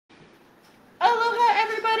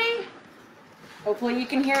Hopefully you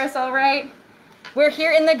can hear us all right. We're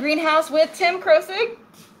here in the greenhouse with Tim Kroessig.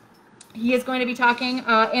 He is going to be talking,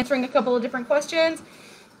 answering a couple of different questions.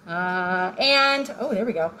 Oh, there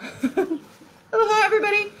we go. Hello,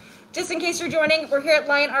 everybody. Just in case you're joining, we're here at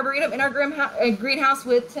Lyon Arboretum in our greenhouse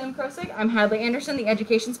with Tim Kroessig. I'm Hadley Anderson, the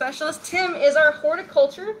education specialist. Tim is our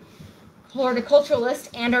horticulturalist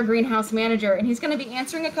and our greenhouse manager, and he's going to be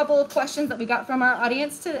answering a couple of questions that we got from our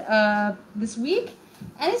audience this week,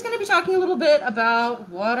 and he's going to be talking a little bit about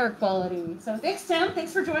water quality. So thanks, Tim.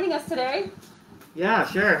 Thanks for joining us today. Yeah,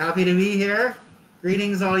 sure. Happy to be here.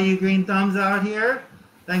 Greetings, all you green thumbs out here.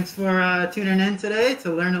 Thanks for tuning in today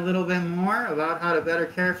to learn a little bit more about how to better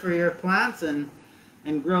care for your plants and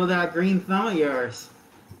grow that green thumb of yours.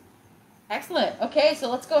 Excellent. Okay, so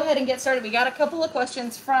let's go ahead and get started. We got a couple of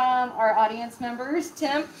questions from our audience members.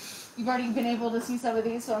 Tim, you've already been able to see some of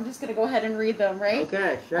these, so I'm just going to go ahead and read them, right?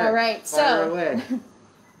 Okay, sure. All right, Fire away.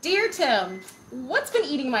 Dear Tim, what's been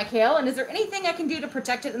eating my kale, and is there anything I can do to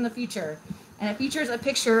protect it in the future? And it features a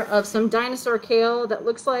picture of some dinosaur kale that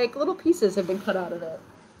looks like little pieces have been cut out of it.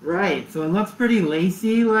 Right, so it looks pretty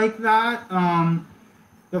lacy like that.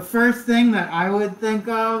 The first thing that I would think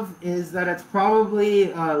of is that it's probably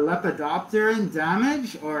lepidopteran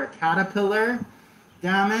damage or caterpillar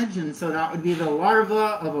damage, and so that would be the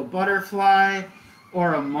larva of a butterfly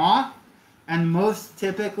or a moth. And most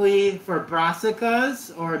typically for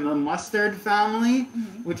brassicas or the mustard family,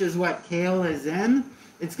 which is what kale is in,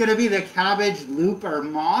 it's going to be the cabbage loop or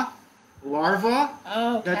moth larva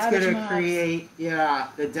that's going to create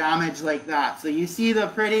the damage like that. So you see the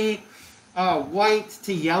pretty white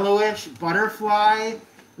to yellowish butterfly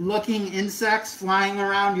looking insects flying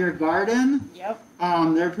around your garden. Yep.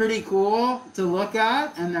 They're pretty cool to look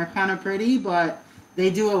at, and they're kind of pretty, but they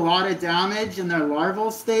do a lot of damage in their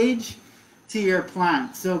larval stage to your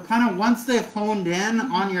plant. So kind of once they've honed in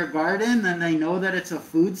on your garden and they know that it's a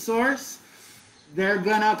food source, they're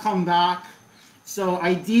gonna come back. So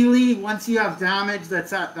ideally, once you have damage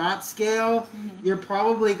that's at that scale, you're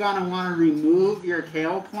probably gonna wanna remove your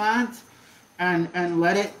kale plant and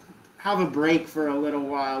let it have a break for a little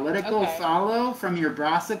while. Let it go fallow from your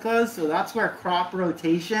brassicas. So that's where crop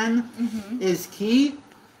rotation is key.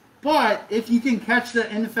 But if you can catch the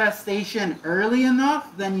infestation early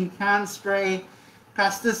enough, then you can spray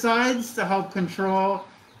pesticides to help control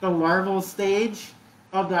the larval stage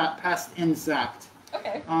of that pest insect.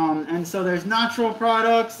 Okay. And so there's natural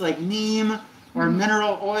products like neem or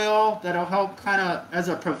mineral oil that'll help kind of as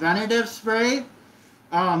a preventative spray.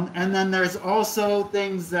 And then there's also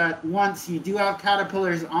things that once you do have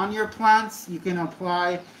caterpillars on your plants, you can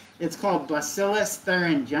apply, it's called Bacillus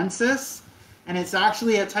thuringiensis, and it's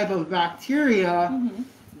actually a type of bacteria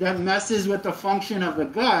that messes with the function of the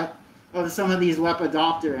gut of some of these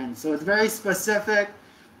lepidopterans. So it's very specific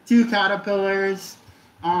to caterpillars,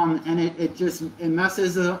 and it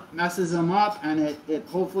messes them up, and it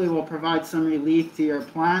hopefully will provide some relief to your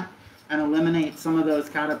plant and eliminate some of those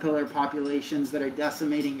caterpillar populations that are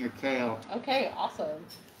decimating your kale. Okay, awesome.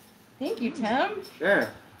 Thank you, Tim. Sure.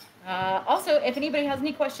 Also, if anybody has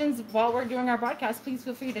any questions while we're doing our broadcast, please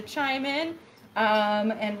feel free to chime in,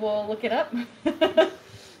 and we'll look it up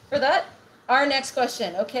for that. Our next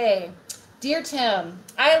question. Okay. Dear Tim,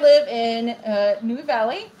 I live in Niu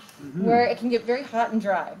Valley, where it can get very hot and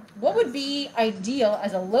dry. What would be ideal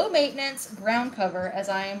as a low-maintenance ground cover as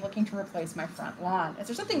I am looking to replace my front lawn? Is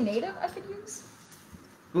there something native I could use?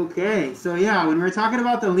 Okay, so yeah, when we're talking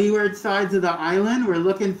about the leeward sides of the island, we're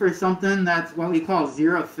looking for something that's what we call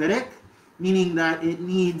xerophytic, meaning that it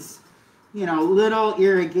needs, little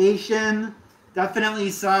irrigation,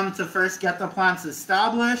 definitely some to first get the plants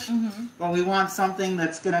established, but we want something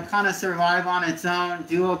that's going to kind of survive on its own,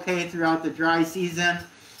 do okay throughout the dry season,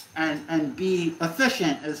 and be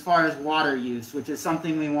efficient as far as water use, which is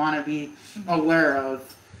something we want to be aware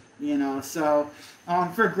of, So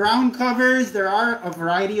for ground covers, there are a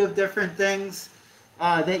variety of different things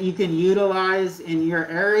that you can utilize in your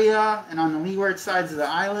area and on the leeward sides of the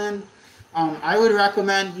island. I would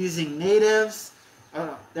recommend using natives.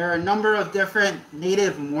 There are a number of different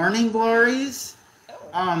native morning glories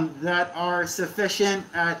that are sufficient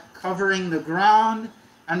at covering the ground,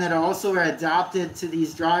 and that also are adapted to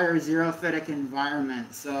these drier xerophytic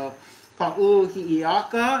environments. So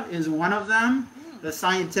Pauhiaka is one of them. The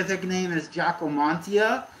scientific name is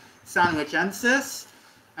Jacomontia sandwichensis.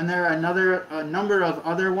 And there are a number of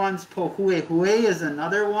other ones. Pohuehue is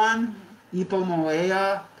another one.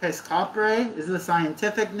 Ipomoea pescapre is the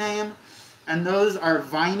scientific name. And those are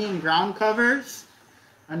vining ground covers.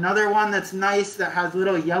 Another one that's nice that has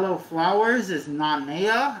little yellow flowers is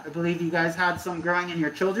Nanea. I believe you guys had some growing in your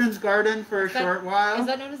children's garden for a short while. Is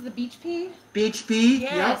that known as the beach pea? Beach pea,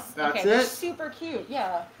 yes. Yep, that's okay, it. They're super cute,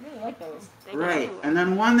 yeah, I really like those. Right, and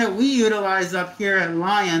then one that we utilize up here at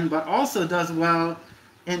Lyon, but also does well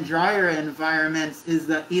in drier environments, is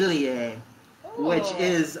the Ilie, which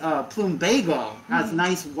is plumbago. Has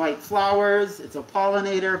nice white flowers, it's a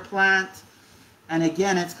pollinator plant. And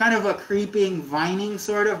again, it's kind of a creeping, vining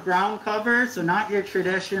sort of ground cover, so not your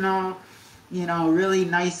traditional, you know, really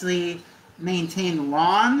nicely maintained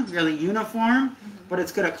lawn, really uniform, but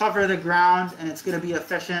it's going to cover the ground, and it's going to be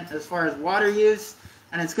efficient as far as water use,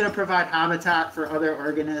 and it's going to provide habitat for other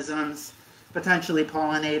organisms, potentially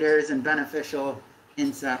pollinators and beneficial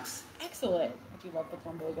insects. Excellent. I do love the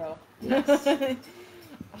plumbago. Yes.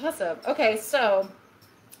 Awesome. Okay, so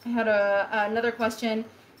I had another question.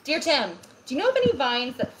 Dear Tim, do you know of any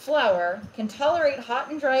vines that flower, can tolerate hot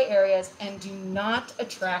and dry areas, and do not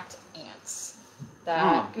attract ants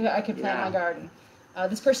that I could plant in my garden?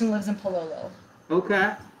 This person lives in Palolo.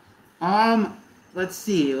 Okay. Let's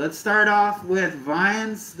see. Let's start off with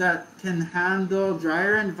vines that can handle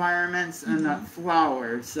drier environments and that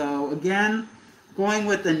flower. So again, going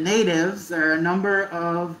with the natives, there are a number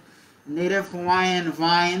of native Hawaiian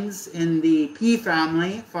vines in the pea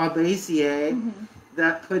family, Fabaceae,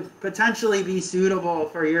 that could potentially be suitable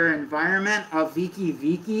for your environment. Viki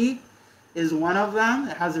Viki is one of them.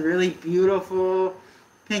 It has a really beautiful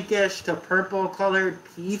pinkish to purple colored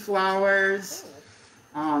pea flowers.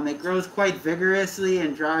 It grows quite vigorously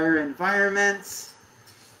in drier environments.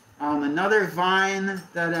 Another vine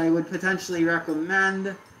that I would potentially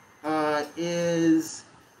recommend is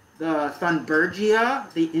the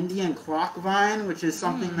Thunbergia, the Indian clock vine, which is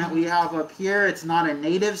something that we have up here. It's not a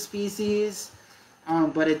native species,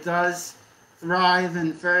 but it does thrive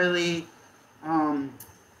in fairly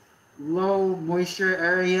low moisture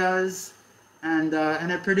areas, and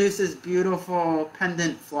it produces beautiful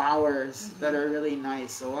pendant flowers that are really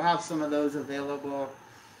nice. So we'll have some of those available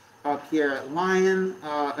up here at Lyon.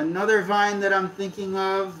 Another vine that I'm thinking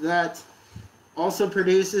of that also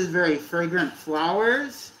produces very fragrant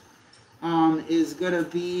flowers is going to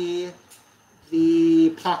be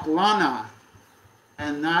the Paklana.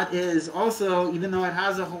 And that is also, even though it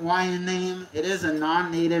has a Hawaiian name, it is a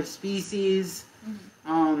non-native species.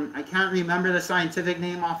 I can't remember the scientific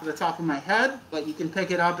name off the top of my head, but you can pick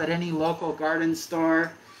it up at any local garden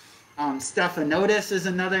store. Stephanotis is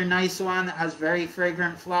another nice one that has very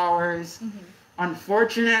fragrant flowers.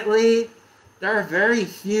 Unfortunately, there are very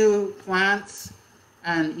few plants,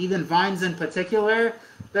 and even vines in particular,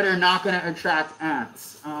 that are not going to attract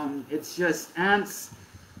ants. It's just ants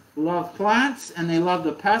love plants, and they love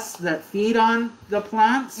the pests that feed on the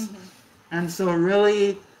plants. And so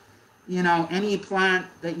really, you know, any plant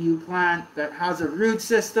that you plant that has a root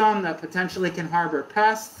system that potentially can harbor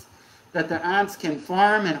pests, that the ants can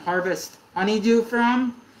farm and harvest honeydew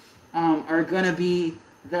from, are going to be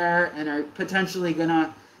there and are potentially going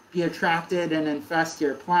to be attracted and infest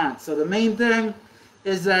your plants. So the main thing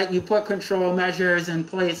is that you put control measures in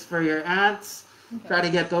place for your ants, try to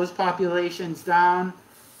get those populations down,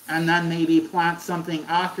 and then maybe plant something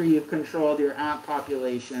after you've controlled your ant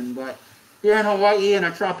population. But here in Hawaii, in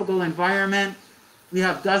a tropical environment, we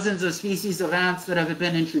have dozens of species of ants that have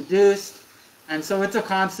been introduced. And so it's a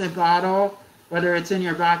constant battle, whether it's in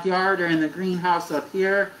your backyard or in the greenhouse up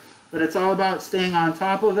here. But it's all about staying on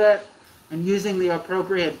top of it and using the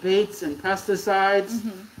appropriate baits and pesticides.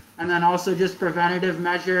 And then also just preventative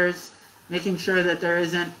measures, making sure that there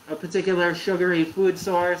isn't a particular sugary food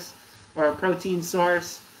source or a protein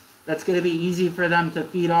source that's going to be easy for them to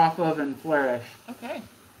feed off of and flourish. Okay.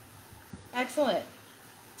 Excellent.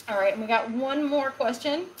 All right, and we got one more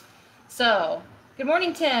question. So, good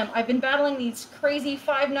morning, Tim. I've been battling these crazy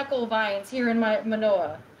 5-knuckle vines here in my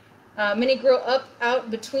manoa. Many grow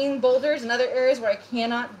out between boulders and other areas where I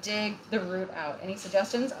cannot dig the root out. Any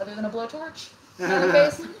suggestions other than a blowtorch? All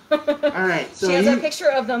right. So she has a picture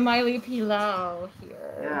of the Maile pilau here.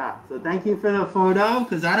 Yeah. So thank you for the photo,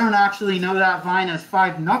 because I don't actually know that vine as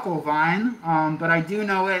 5-knuckle vine, but I do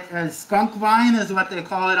know it as skunk vine is what they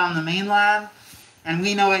call it on the mainland, and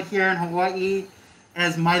we know it here in Hawaii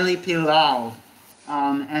as Maile pilau.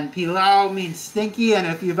 And pilau means stinky, and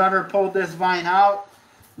if you've ever pulled this vine out,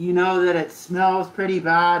 you know that it smells pretty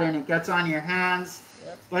bad and it gets on your hands.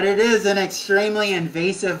 But it is an extremely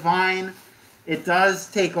invasive vine. It does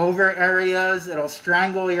take over areas, it'll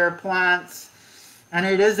strangle your plants, and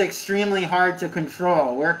it is extremely hard to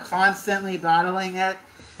control. We're constantly battling it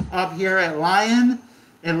up here at Lyon.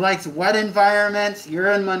 It likes wet environments.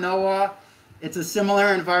 You're in Manoa. It's a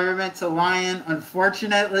similar environment to Lyon.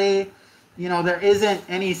 Unfortunately, you know, there isn't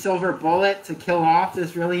any silver bullet to kill off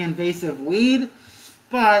this really invasive weed,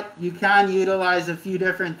 but you can utilize a few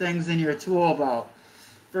different things in your tool belt.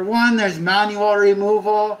 For one, there's manual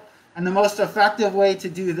removal, and the most effective way to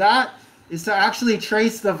do that is to actually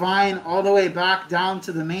trace the vine all the way back down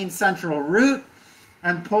to the main central root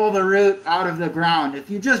and pull the root out of the ground. If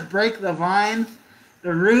you just break the vine,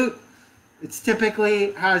 the root, it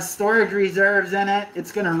typically has storage reserves in it.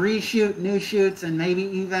 It's going to reshoot new shoots and maybe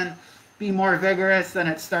even be more vigorous than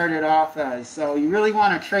it started off as. So you really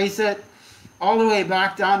want to trace it all the way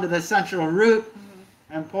back down to the central root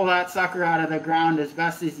and pull that sucker out of the ground as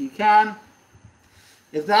best as you can.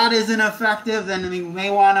 If that isn't effective, then you may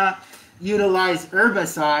want to utilize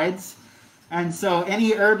herbicides. And so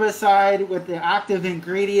any herbicide with the active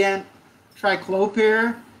ingredient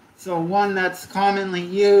triclopyr, so one that's commonly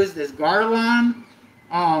used is Garlon.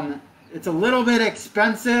 It's a little bit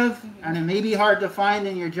expensive and it may be hard to find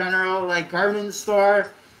in your general like garden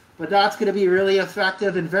store, but that's going to be really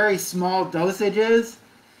effective in very small dosages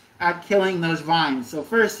at killing those vines. So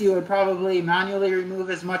first you would probably manually remove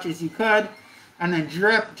as much as you could and then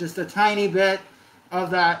drip just a tiny bit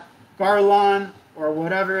of that Garlon or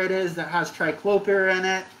whatever it is that has triclopyr in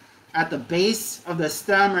it at the base of the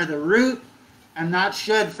stem or the root, and that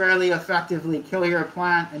should fairly effectively kill your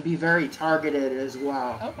plant and be very targeted as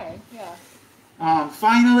well. Okay, yeah.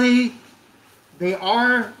 Finally, they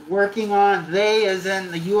are working on, they as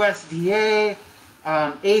in the USDA,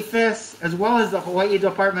 APHIS, as well as the Hawaii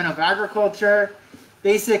Department of Agriculture.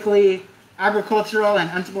 Basically, agricultural and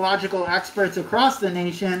entomological experts across the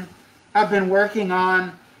nation have been working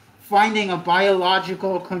on finding a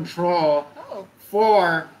biological control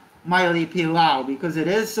for Maile pilau because it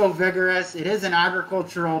is so vigorous. It is an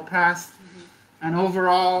agricultural pest, and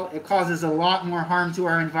overall it causes a lot more harm to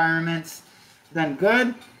our environments than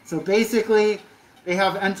good. So basically, they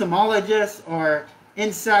have entomologists or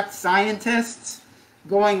insect scientists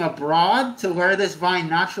going abroad to where this vine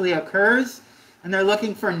naturally occurs, and they're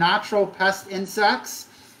looking for natural pest insects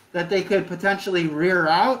that they could potentially rear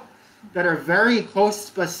out that are very host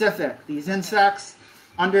specific. These insects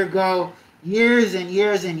undergo years and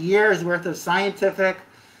years and years worth of scientific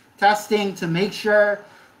testing to make sure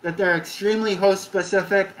that they're extremely host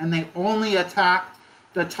specific and they only attack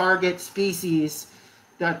the target species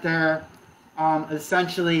that they're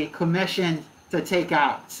essentially commissioned to take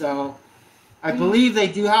out. So I believe they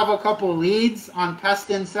do have a couple leads on pest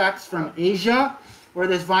insects from Asia where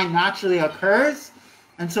this vine naturally occurs,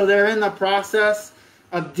 and so they're in the process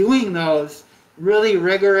of doing those really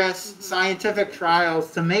rigorous scientific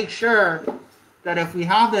trials to make sure that if we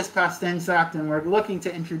have this pest insect and we're looking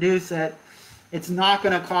to introduce it, it's not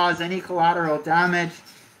going to cause any collateral damage,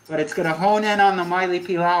 but it's going to hone in on the Maile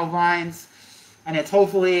pilau vines, and it's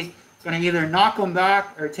hopefully going to either knock them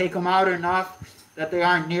back or take them out enough that they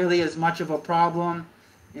aren't nearly as much of a problem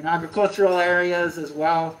in agricultural areas as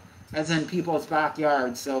well as in people's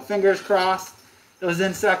backyards. So fingers crossed those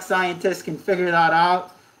insect scientists can figure that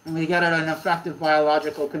out and we get an effective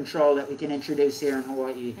biological control that we can introduce here in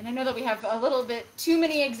Hawaii. And I know that we have a little bit too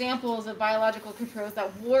many examples of biological controls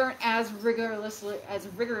that weren't as rigorously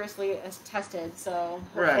as tested. So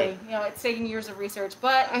hopefully, you know, it's taking years of research.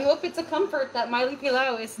 But I hope it's a comfort that Maile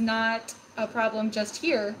pilau is not a problem just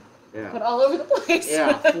here, but all over the place.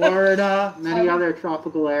 Yeah, Florida, many other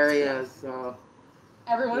tropical areas. So.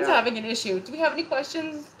 Everyone's having an issue. Do we have any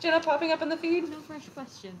questions, Jenna, popping up in the feed? No fresh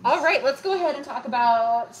questions. All right, let's go ahead and talk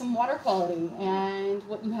about some water quality and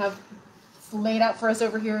what you have laid out for us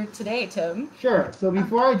over here today, Tim. Sure. So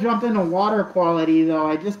before I jump into water quality, though,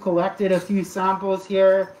 I just collected a few samples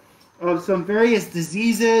here of some various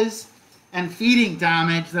diseases and feeding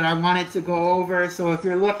damage that I wanted to go over. So if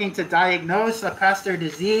you're looking to diagnose a pest or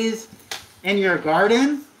disease in your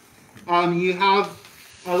garden, you have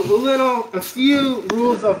a few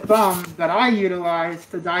rules of thumb that I utilize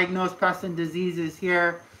to diagnose pests and diseases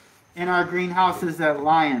here in our greenhouses at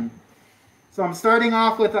Lyon. So I'm starting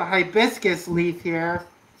off with a hibiscus leaf here,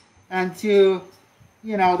 and to,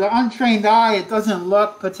 you know, the untrained eye, it doesn't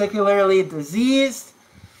look particularly diseased,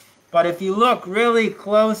 but if you look really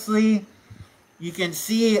closely, you can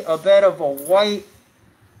see a bit of a white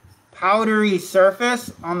powdery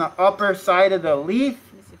surface on the upper side of the leaf.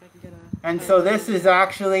 And so this is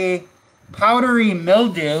actually powdery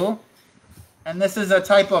mildew, and this is a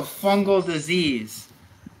type of fungal disease.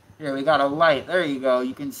 Here, we got a light. There you go.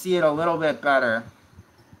 You can see it a little bit better.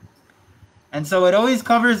 And so it always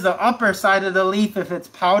covers the upper side of the leaf if it's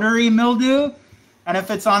powdery mildew, and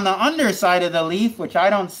if it's on the underside of the leaf, which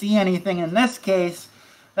I don't see anything in this case,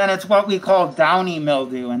 then it's what we call downy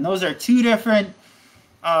mildew. And those are two different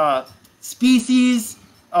species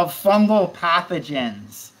of fungal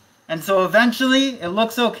pathogens. And so eventually, it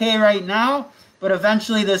looks okay right now, but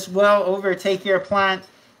eventually this will overtake your plant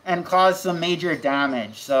and cause some major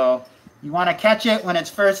damage. So you want to catch it when it's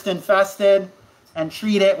first infested and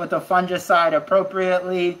treat it with a fungicide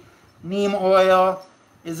appropriately. Neem oil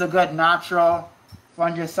is a good natural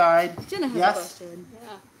fungicide. Jenna has a question.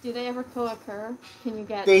 Yeah. Do they ever co-occur? Can you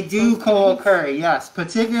get... They do co-occur, yes.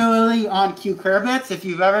 Particularly on cucurbits. If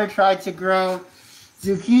you've ever tried to grow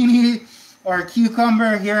zucchini or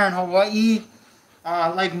cucumber here in Hawaii,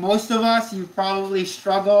 like most of us, you've probably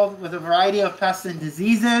struggled with a variety of pests and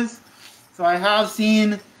diseases. So I have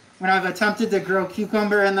seen, when I've attempted to grow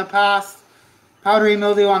cucumber in the past, powdery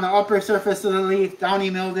mildew on the upper surface of the leaf, downy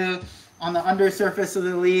mildew on the undersurface of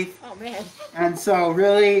the leaf. Oh, man. And so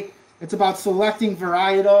really, it's about selecting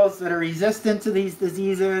varietals that are resistant to these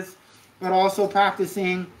diseases, but also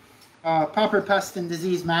practicing proper pest and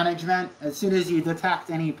disease management as soon as you detect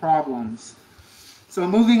any problems. So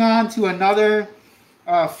moving on to another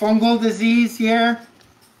fungal disease here.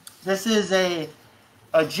 This is a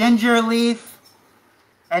ginger leaf,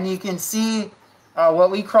 and you can see what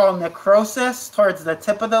we call necrosis towards the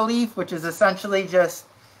tip of the leaf, which is essentially just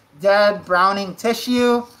dead browning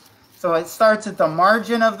tissue. So it starts at the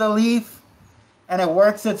margin of the leaf, and it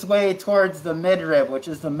works its way towards the midrib, which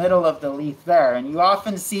is the middle of the leaf there. And you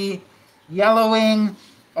often see yellowing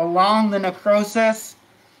along the necrosis,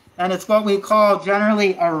 and it's what we call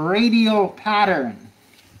generally a radial pattern.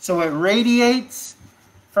 So it radiates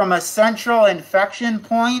from a central infection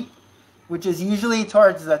point, which is usually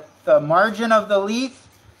towards the margin of the leaf,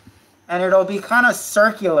 and it'll be kind of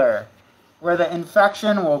circular, where the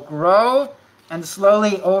infection will grow and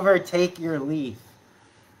slowly overtake your leaf.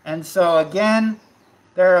 And so again,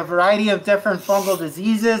 there are a variety of different fungal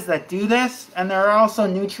diseases that do this, and there are also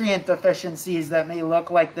nutrient deficiencies that may look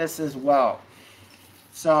like this as well.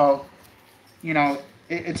 So, you know,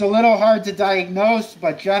 it's a little hard to diagnose,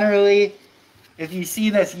 but generally, if you see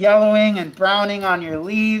this yellowing and browning on your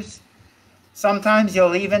leaves, sometimes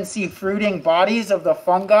you'll even see fruiting bodies of the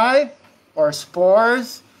fungi or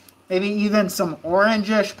spores, maybe even some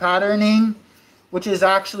orangish patterning, which is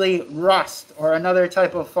actually rust or another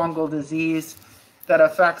type of fungal disease that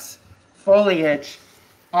affects foliage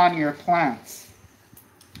on your plants.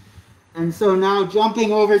 And so now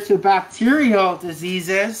jumping over to bacterial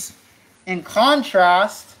diseases, in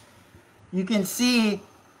contrast, you can see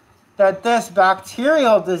that this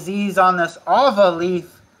bacterial disease on this ava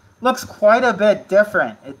leaf looks quite a bit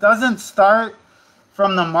different. It doesn't start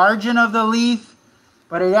from the margin of the leaf,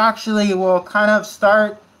 but it actually will kind of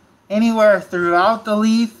start anywhere throughout the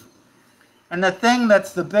leaf. And the thing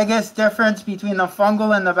that's the biggest difference between the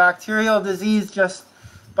fungal and the bacterial disease just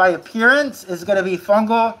by appearance is going to be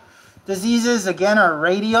fungal diseases, again, are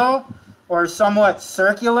radial or somewhat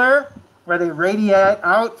circular, where they radiate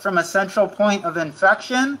out from a central point of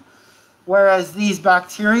infection, whereas these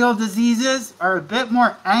bacterial diseases are a bit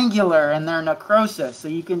more angular in their necrosis. So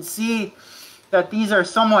you can see that these are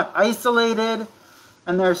somewhat isolated,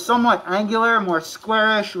 and they're somewhat angular, more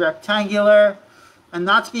squarish, rectangular. And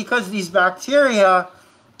that's because these bacteria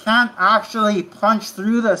can't actually punch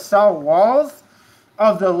through the cell walls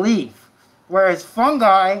of the leaf, whereas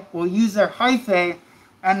fungi will use their hyphae,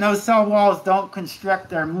 and those cell walls don't constrict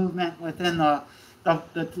their movement within the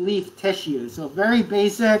leaf tissue. So very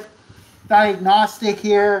basic diagnostic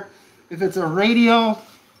here. If it's a radial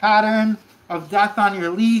pattern of death on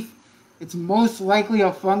your leaf, it's most likely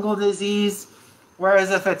a fungal disease,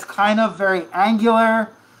 whereas if it's kind of very angular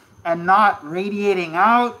and not radiating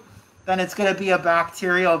out, then it's going to be a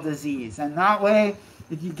bacterial disease. And that way,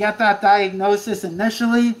 if you get that diagnosis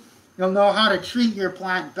initially, you'll know how to treat your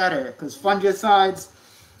plant better, because fungicides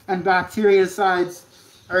and bactericides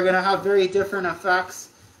are going to have very different effects.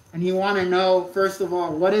 And you want to know, first of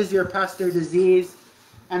all, what is your pest or disease,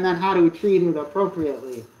 and then how to treat it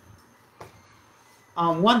appropriately.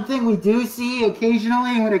 One thing we do see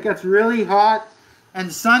occasionally when it gets really hot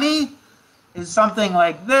and sunny is something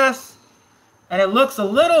like this, and it looks a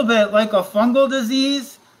little bit like a fungal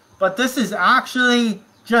disease, but this is actually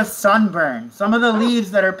just sunburn. Some of the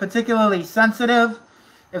leaves that are particularly sensitive,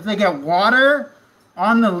 if they get water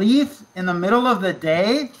on the leaf in the middle of the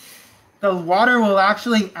day, the water will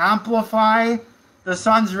actually amplify the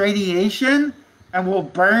sun's radiation and will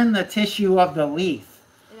burn the tissue of the leaf.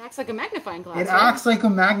 It acts like a magnifying glass. It acts like a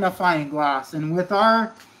magnifying glass, and with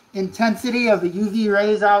our intensity of the UV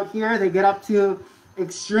rays out here, they get up to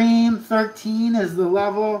extreme 13 is the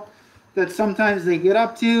level that sometimes they get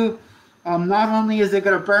up to. Not only is it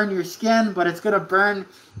going to burn your skin, but it's going to burn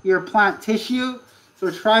your plant tissue. So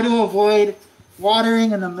try to avoid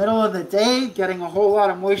watering in the middle of the day, getting a whole lot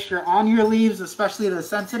of moisture on your leaves, especially the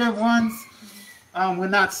sensitive ones, when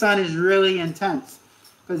that sun is really intense,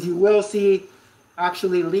 because you will see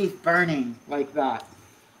actually leaf burning like that.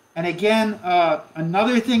 And again,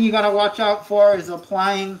 another thing you got to watch out for is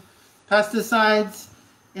applying pesticides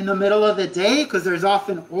in the middle of the day, because there's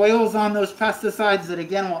often oils on those pesticides that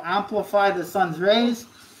again will amplify the sun's rays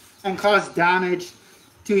and cause damage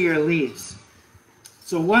to your leaves.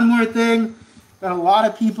 So one more thing that a lot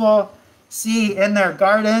of people see in their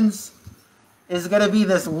gardens is going to be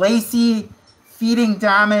this lacy feeding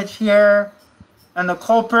damage here. And the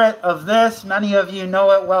culprit of this, many of you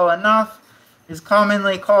know it well enough, is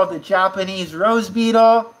commonly called the Japanese rose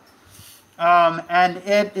beetle. And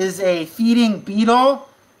it is a feeding beetle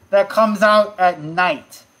that comes out at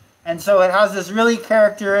night. And so it has this really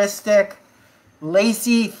characteristic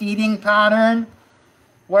lacy feeding pattern.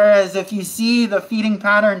 Whereas if you see the feeding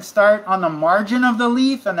pattern start on the margin of the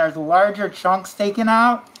leaf and there's larger chunks taken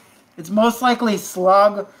out, it's most likely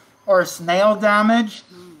slug or snail damage.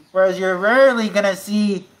 Whereas you're rarely going to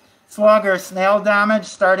see slug or snail damage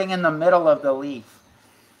starting in the middle of the leaf.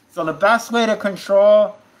 So the best way to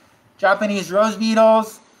control Japanese rose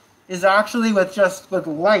beetles is actually with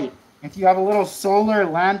light. If you have a little solar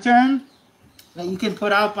lantern that you can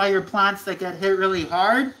put out by your plants that get hit really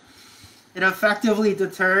hard, it effectively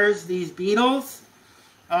deters these beetles.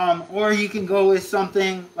 Or you can go with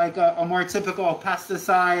something like a more typical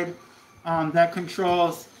pesticide that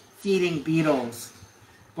controls feeding beetles.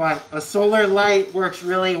 But a solar light works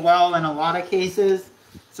really well in a lot of cases.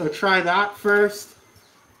 So try that first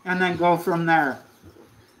and then go from there.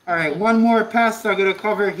 All right, one more pest I'm going to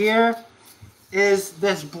cover here is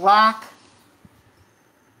this black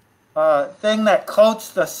thing that coats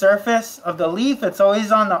the surface of the leaf. It's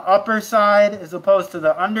always on the upper side as opposed to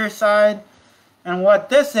the underside. And what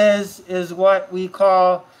this is what we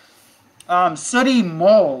call sooty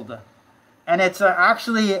mold. And it's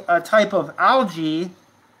actually a type of algae,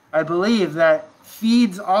 I believe, that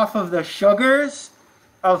feeds off of the sugars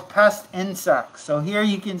of pest insects. So here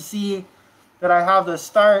you can see that I have the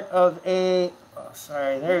start of a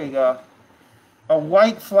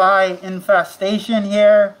whitefly infestation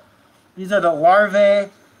here. These are the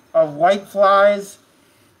larvae of whiteflies.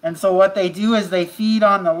 And so what they do is they feed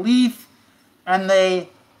on the leaf and they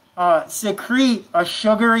secrete a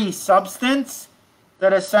sugary substance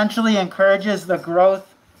that essentially encourages the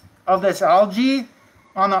growth of this algae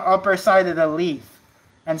on the upper side of the leaf.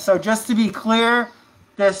 And so just to be clear,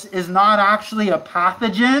 this is not actually a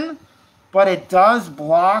pathogen, but it does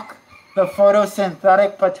block the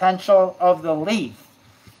photosynthetic potential of the leaf.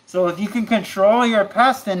 So if you can control your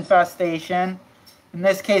pest infestation, in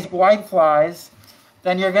this case whiteflies,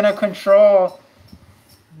 then you're going to control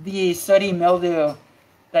the sooty mildew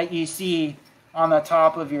that you see on the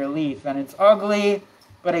top of your leaf. And it's ugly,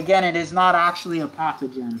 but again, it is not actually a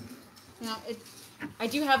pathogen. Now, I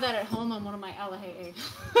do have that at home on one of my alahe'e.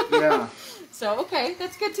 Yeah. So, okay,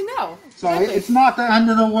 that's good to know. So exactly. It's not the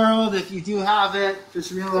end of the world if you do have it.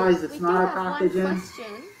 Just realize it's not a pathogen. One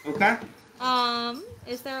question. Okay.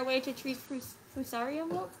 Is there a way to treat Fusarium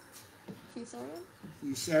wilt?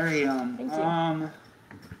 Fusarium. Thank you.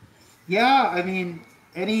 Yeah, I mean,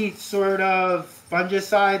 any sort of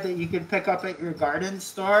fungicide that you can pick up at your garden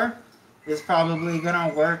store is probably going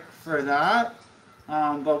to work for that.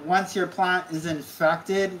 But once your plant is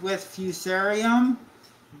infected with Fusarium,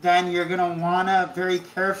 then you're going to want to very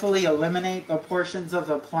carefully eliminate the portions of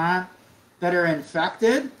the plant that are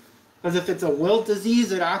infected. Because if it's a wilt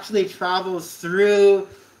disease, it actually travels through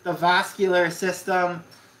the vascular system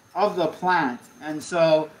of the plant. And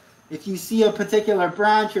so if you see a particular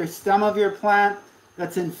branch or stem of your plant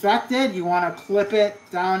that's infected, you want to clip it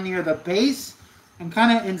down near the base and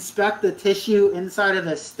kind of inspect the tissue inside of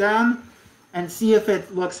the stem and see if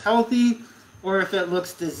it looks healthy or if it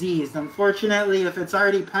looks diseased. Unfortunately, if it's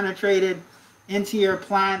already penetrated into your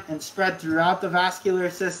plant and spread throughout the vascular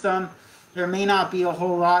system, there may not be a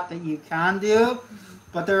whole lot that you can do,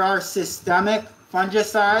 but there are systemic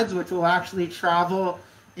fungicides which will actually travel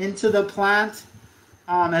into the plant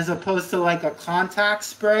as opposed to like a contact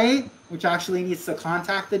spray, which actually needs to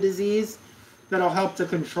contact the disease, that'll help to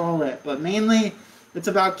control it. But mainly, it's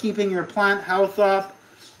about keeping your plant health up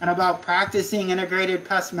and about practicing integrated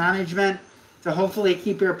pest management to hopefully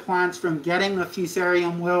keep your plants from getting the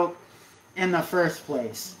Fusarium wilt in the first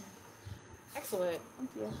place. Excellent. Thank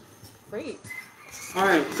you. Great. All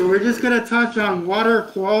right, so we're just going to touch on water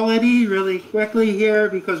quality really quickly here,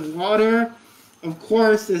 because water, of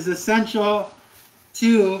course, is essential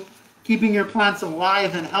to keeping your plants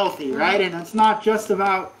alive and healthy, right? And it's not just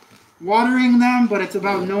about watering them, but it's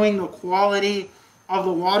about knowing the quality of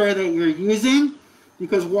the water that you're using,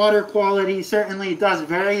 because water quality certainly does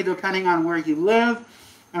vary depending on where you live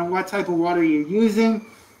and what type of water you're using.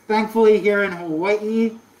 Thankfully here in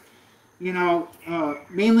Hawaii, you know,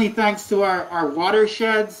 mainly thanks to our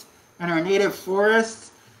watersheds and our native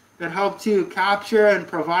forests that help to capture and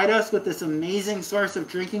provide us with this amazing source of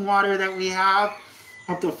drinking water that we have,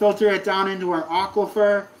 help to filter it down into our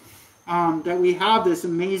aquifer, that we have this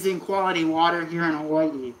amazing quality water here in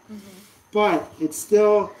Hawaii. But it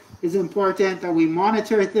still is important that we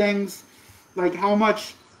monitor things like how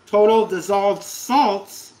much total dissolved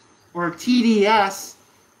salts, or TDS,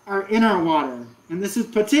 are in our water. And this is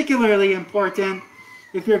particularly important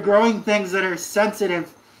if you're growing things that are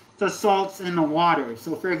sensitive to salts in the water.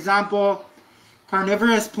 So for example,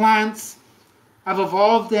 carnivorous plants have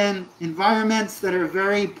evolved in environments that are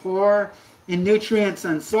very poor in nutrients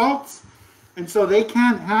and salts, and so they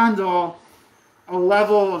can't handle a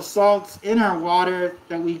level of salts in our water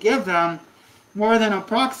that we give them more than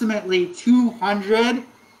approximately 200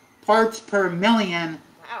 parts per million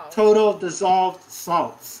total dissolved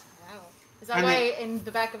salts. Wow. Is that why in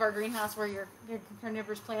the back of our greenhouse where your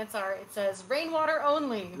carnivorous plants are, it says rainwater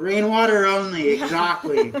only? Rainwater only,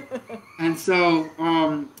 exactly. And so,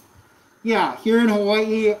 yeah, here in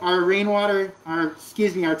Hawaii,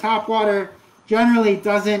 our tap water generally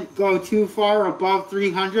doesn't go too far above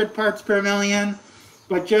 300 parts per million,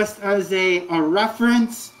 but just as a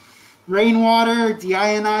reference, rainwater,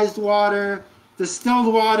 deionized water,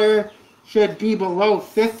 distilled water should be below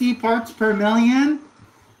 50 parts per million,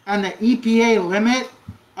 and the EPA limit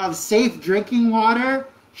of safe drinking water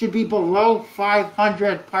should be below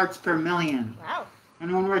 500 parts per million. Wow.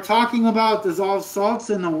 And when we're talking about dissolved salts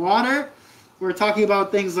in the water, we're talking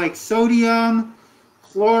about things like sodium,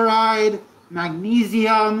 chloride,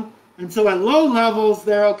 magnesium, and so at low levels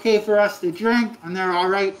they're okay for us to drink and they're all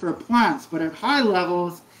right for plants, but at high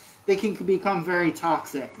levels they can become very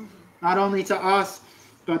toxic, not only to us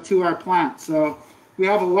but to our plants. So we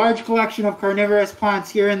have a large collection of carnivorous plants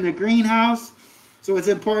here in the greenhouse, so it's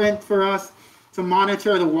important for us to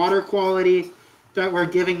monitor the water quality that we're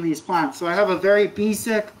giving these plants. So I have a very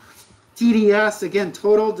basic TDS, again,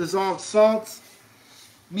 total dissolved salts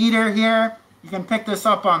meter here. You can pick this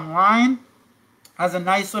up online. Has a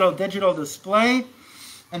nice little digital display,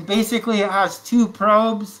 and basically it has two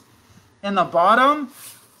probes in the bottom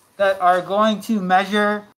that are going to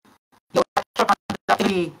measure the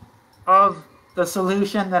electroconductivity of the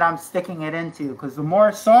solution that I'm sticking it into, because the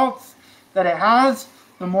more salts that it has,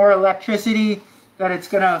 the more electricity that it's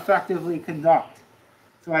going to effectively conduct.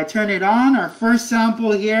 So I turn it on. Our first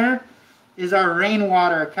sample here is our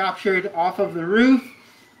rainwater captured off of the roof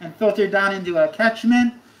and filtered down into a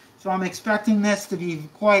catchment. So I'm expecting this to be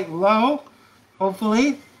quite low,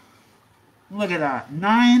 hopefully. Look at that,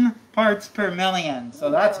 9 parts per million.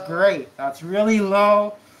 So that's great. That's really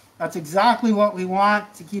low. That's exactly what we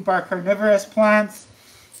want to keep our carnivorous plants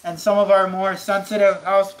and some of our more sensitive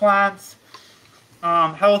house plants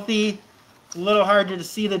healthy. It's a little hard to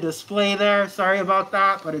see the display there. Sorry about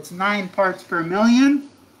that, but it's 9 parts per million.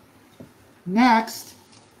 Next,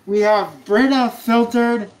 we have Brita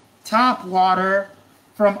filtered tap water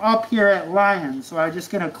from up here at Lyon. So I'm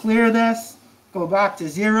just going to clear this, go back to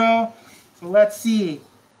 0. So let's see,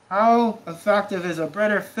 how effective is a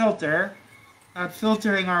Brita filter at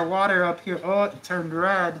filtering our water up here? Oh, it turned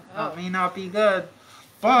red. That may not be good.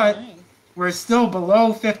 But we're still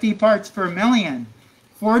below 50 parts per million.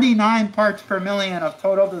 49 parts per million of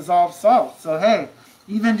total dissolved salt. So hey,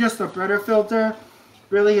 even just a Brita filter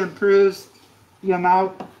really improves the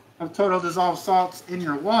amount of total dissolved salts in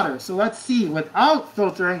your water. So let's see, without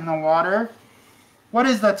filtering the water, what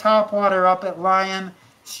is the top water up at Lyon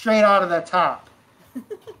straight out of the tap?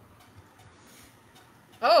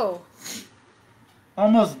 Oh.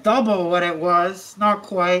 Almost double what it was, not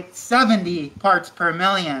quite, 70 parts per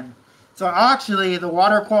million. So actually the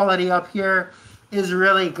water quality up here is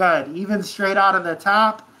really good. Even straight out of the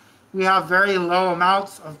tap, we have very low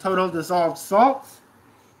amounts of total dissolved salts.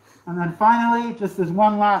 And then finally, just as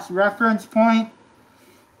one last reference point,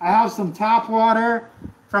 I have some tap water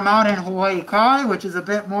from out in Hawaii Kai, which is a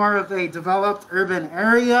bit more of a developed urban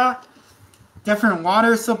area. Different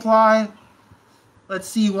water supply. Let's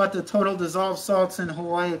see what the total dissolved salts in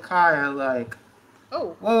Hawaii Kai are like.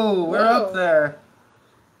 Oh. Whoa, we're up there.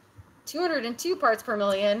 202 parts per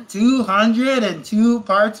million. 202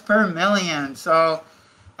 parts per million. So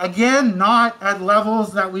again, not at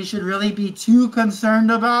levels that we should really be too concerned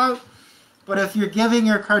about. But if you're giving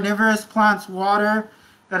your carnivorous plants water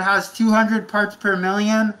that has 200 parts per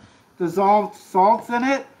million, dissolved salts in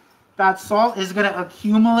it, that salt is going to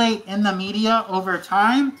accumulate in the media over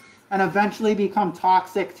time and eventually become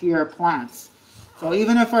toxic to your plants. So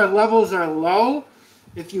even if our levels are low,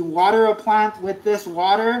 if you water a plant with this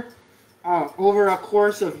water over a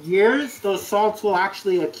course of years, those salts will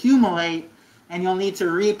actually accumulate and you'll need to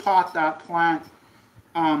repot that plant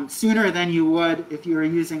sooner than you would if you were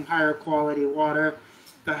using higher quality water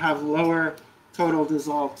that have lower total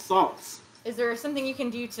dissolved salts. Is there something you can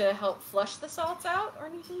do to help flush the salts out or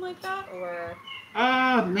anything like that? Or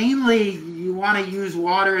mainly you want to use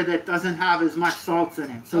water that doesn't have as much salts in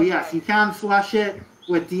it. So okay. Yes, you can flush it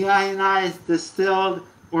with deionized, distilled,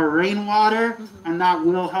 or rainwater, and that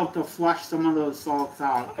will help to flush some of those salts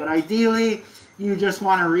out. But ideally, you just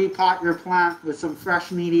want to repot your plant with some fresh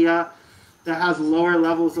media that has lower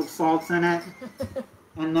levels of salts in it.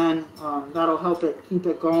 And then that'll help it keep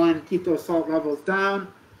it going, keep those salt levels down.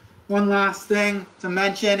 One last thing to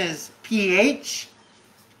mention is pH,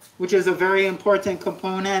 which is a very important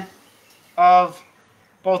component of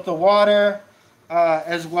both the water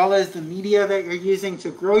as well as the media that you're using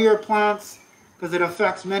to grow your plants, because it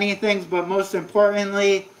affects many things, but most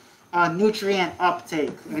importantly, nutrient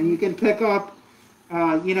uptake. And you can pick up,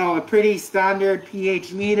 a pretty standard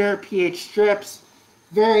pH meter, pH strips,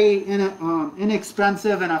 very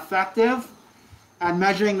inexpensive and effective at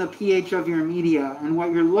measuring the pH of your media. And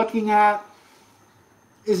what you're looking at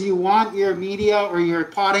is you want your media, or your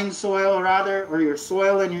potting soil rather, or your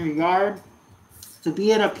soil in your yard to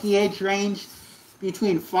be in a pH range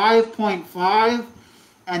between 5.5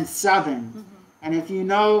 and 7. And if you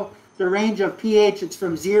know the range of pH, it's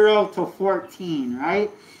from 0 to 14,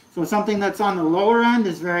 right? So something that's on the lower end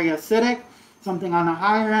is very acidic, something on the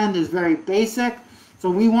higher end is very basic.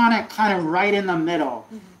 So we want it kind of right in the middle.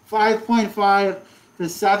 5.5 to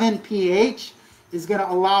 7 pH is going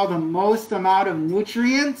to allow the most amount of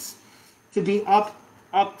nutrients to be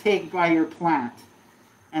uptake by your plant.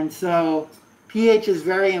 And so pH is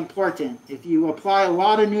very important. If you apply a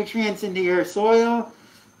lot of nutrients into your soil,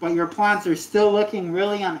 but your plants are still looking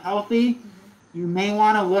really unhealthy, you may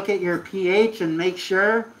want to look at your pH and make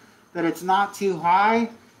sure that it's not too high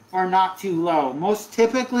or not too low. Most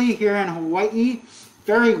typically here in Hawaii,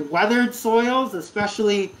 very weathered soils,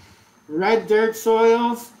 especially red dirt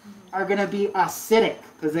soils, are going to be acidic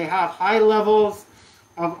because they have high levels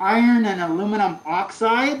of iron and aluminum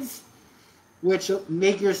oxides, which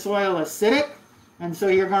make your soil acidic. And so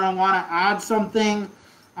you're going to want to add something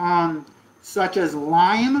such as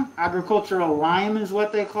lime. Agricultural lime is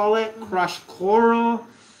what they call it. Crushed coral,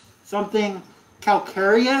 something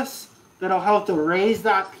calcareous that'll help to raise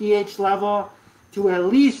that pH level to at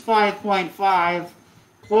least 5.5.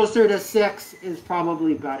 Closer to 6 is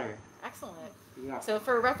probably better. Excellent. Yeah. So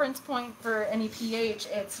for a reference point for any pH,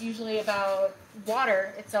 it's usually about,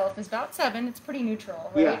 water itself is about 7. It's pretty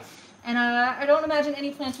neutral, right? Yeah. And I don't imagine any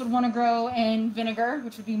plants would want to grow in vinegar,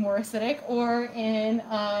 which would be more acidic, or in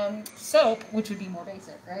soap, which would be more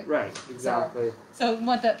basic, right? Right, exactly. So we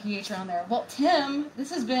want that pH around there. Well, Tim, this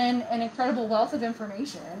has been an incredible wealth of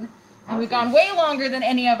information, and we've gone way longer than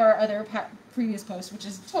any of our other previous posts, which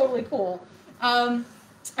is totally cool.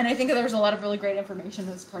 And I think that there's a lot of really great information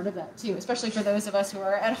as part of that, too, especially for those of us who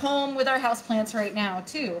are at home with our houseplants right now,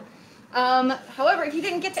 too. However, if you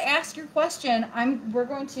didn't get to ask your question, we're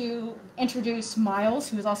going to introduce Miles,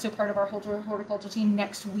 who is also part of our horticulture team,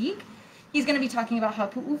 next week. He's going to be talking about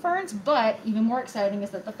hapu'u ferns, but even more exciting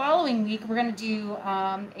is that the following week we're going to do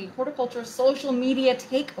a horticulture social media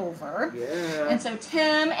takeover. Yeah. And so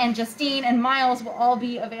Tim and Justine and Miles will all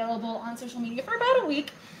be available on social media for about a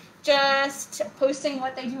week, just posting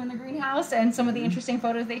what they do in the greenhouse and some of the interesting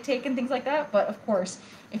photos they take and things like that. But of course,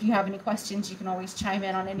 if you have any questions, you can always chime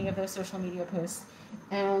in on any of those social media posts.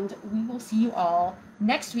 And we will see you all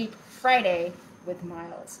next week, Friday, with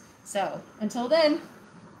Miles. So until then,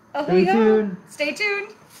 stay tuned. Stay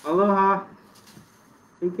tuned. Aloha.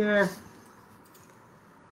 Take care.